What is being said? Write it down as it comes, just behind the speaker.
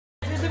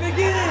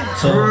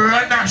So,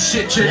 right now,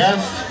 shit, chick. Yeah. I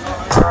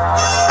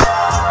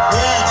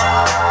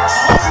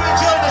hope you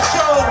enjoyed the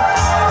show.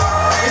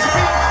 It's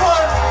been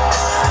fun.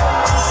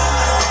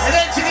 And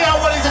engineer,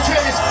 I wanted to turn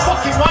this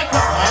fucking mic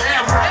up, man.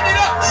 Yeah, ready it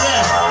up.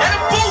 Yeah. Get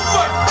a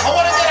boofer. I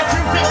want to get a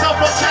few things up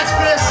on chest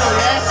first, though,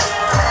 yeah?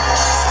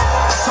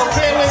 So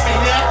bear with me,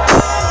 yeah?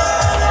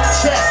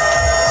 Check.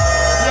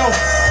 Yo,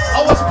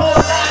 I was born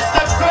last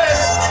and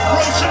first.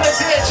 Rose from the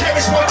dead,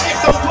 cherish my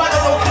gift, don't dwell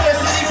on no curse,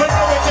 and even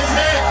though it can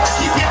hurt.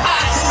 Keep your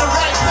hearts in the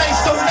right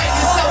place, don't let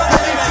yourself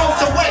believe float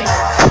away.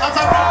 As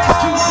I wrote this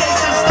 2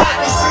 days and start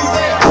this 3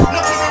 days,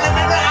 looking in the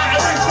mirror at a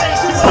rich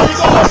face, you know you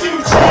got a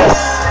future.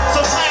 So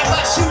tie up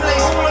that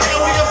shoelace, you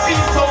know where your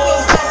feet from,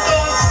 those down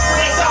doors,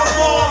 break down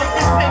more. If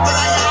it's paper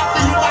that you're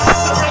after, you might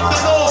have to break the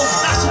law.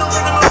 National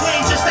minimum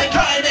wage, just ain't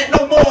cutting it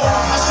no more.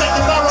 I spent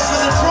the barrel for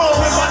the draw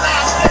with my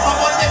last step, I'm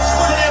on lips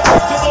for them,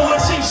 to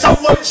overachieve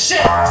someone's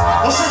shit.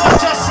 Or should I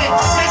just say,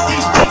 make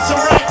these beats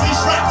and write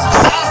these raps,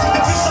 I seem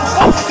to be so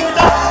fucking good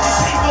at.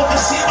 People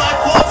can see my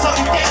thoughts, I'll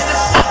be getting the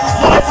snap.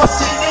 What if I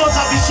see yours,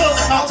 I'll be sure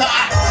to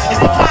counteract. If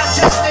you can't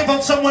just live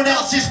on someone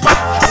else's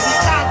back, if you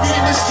can't be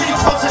in the street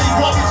constantly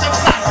robbing some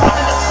flat, born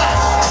in a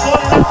flash,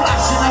 born in a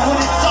flash, in a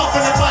hooded top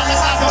and a button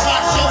like a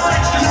bash.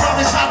 You run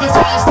this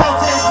advertise, don't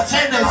tell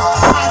pretenders.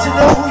 Hard to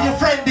know who your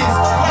friend is.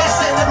 Yes,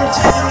 they're the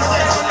pretender and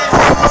essentialist.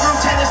 Room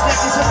tennis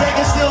necklace and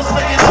beggars still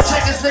spitting the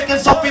checkers,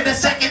 flickers off in a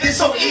second. It's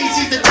so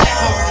easy to check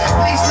them.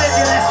 Please learn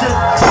your lesson.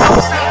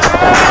 Don't stand up.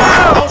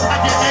 Don't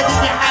have your head in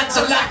your hands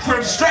and lack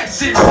from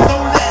stressing.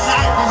 Don't let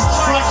lightning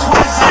strike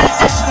twice. I ain't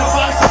dishing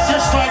advice. I'm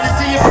just trying to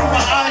see you through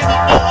my eyes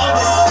and no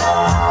others.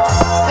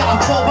 That I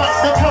pull back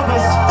the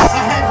covers.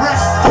 My head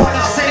rests. I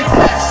wanna stay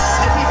blessed.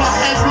 I keep my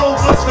head low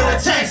just for the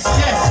test.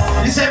 Yes,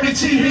 it's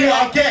MBT here,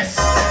 I guess.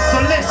 So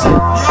listen,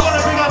 I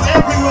wanna bring up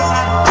everyone,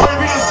 man. I wanna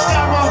bring up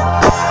Scammer.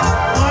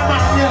 My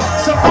man, yeah.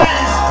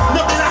 Surprise.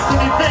 Looking after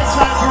me,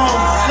 bedtime, bro.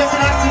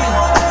 Looking after me.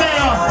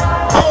 Mayor.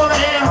 All the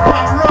air.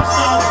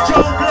 Rossa.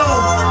 Joe Blow.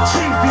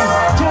 Chiefy.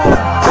 Dawn.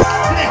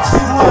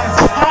 Blixie Boy.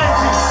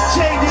 Hydra.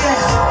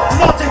 JDS.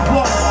 Logic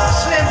Boy.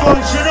 Slim Boy.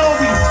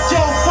 Shinobi.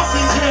 Joe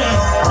fucking Jay.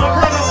 My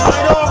brother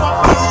Fido. My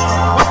family.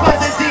 My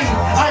cousin D.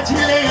 Auntie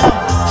Leia.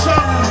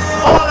 Shani.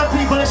 All the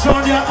people that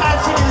shown you. I can't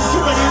see there's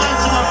too many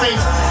lines in my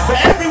face. But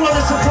everyone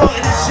is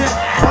supporting this shit.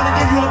 I wanna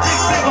give you a big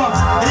figure.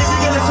 And if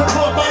you're gonna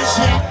support my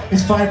shit,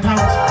 it's £5.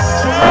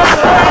 So